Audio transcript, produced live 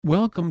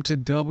Welcome to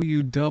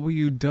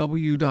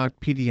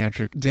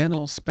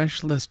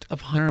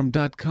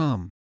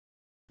www.pediatricdentalspecialistofhiram.com.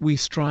 We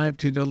strive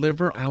to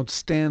deliver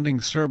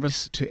outstanding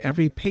service to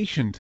every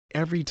patient,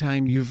 every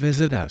time you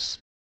visit us.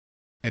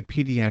 At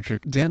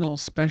Pediatric Dental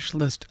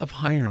Specialist of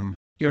Hiram,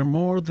 you're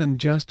more than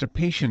just a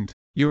patient,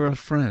 you're a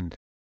friend.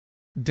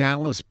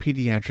 Dallas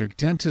Pediatric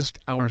Dentist.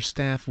 Our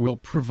staff will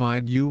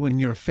provide you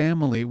and your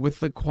family with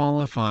the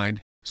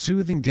qualified,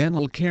 soothing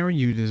dental care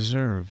you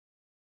deserve.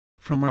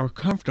 From our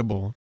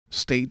comfortable,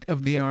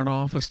 state-of-the-art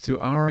office to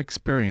our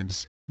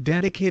experienced,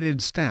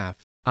 dedicated staff,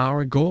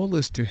 our goal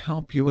is to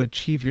help you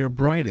achieve your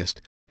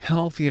brightest,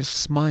 healthiest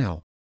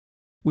smile.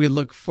 We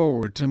look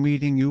forward to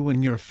meeting you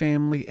and your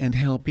family and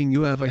helping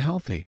you have a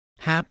healthy,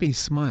 happy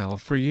smile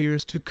for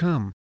years to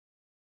come.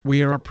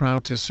 We are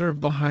proud to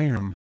serve the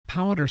Hiram,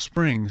 Powder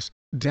Springs,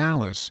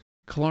 Dallas,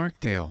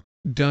 Clarkdale,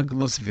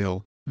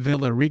 Douglasville,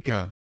 Villa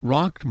Rica,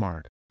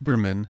 Rockmart,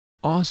 Berman,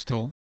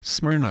 Austell,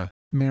 Smyrna,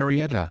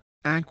 Marietta,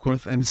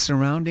 Acworth and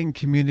surrounding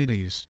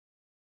communities.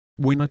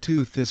 When a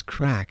tooth is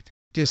cracked,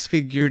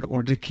 disfigured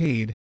or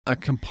decayed, a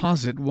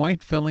composite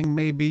white filling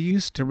may be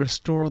used to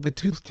restore the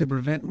tooth to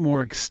prevent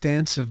more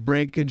extensive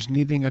breakage,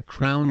 needing a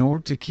crown, or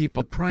to keep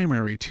a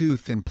primary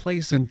tooth in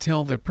place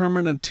until the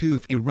permanent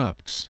tooth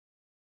erupts.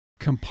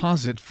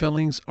 Composite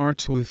fillings are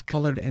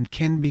tooth-colored and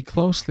can be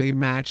closely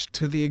matched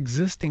to the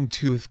existing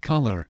tooth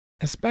color,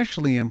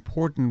 especially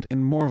important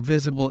in more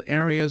visible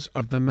areas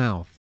of the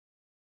mouth.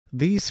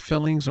 These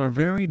fillings are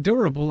very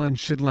durable and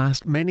should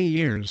last many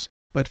years,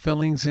 but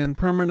fillings in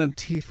permanent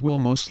teeth will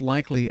most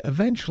likely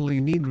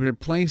eventually need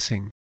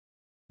replacing.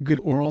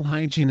 Good oral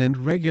hygiene and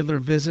regular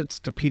visits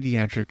to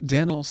Pediatric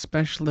Dental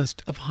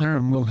Specialist of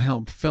Hiram will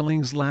help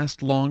fillings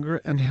last longer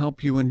and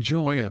help you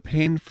enjoy a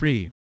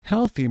pain-free,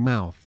 healthy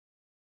mouth.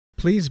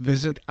 Please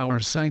visit our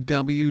site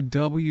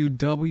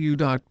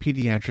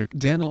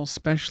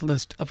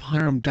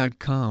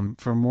www.pediatricdentalspecialistofhiram.com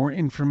for more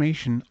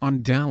information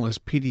on Dallas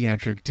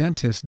Pediatric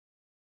Dentist.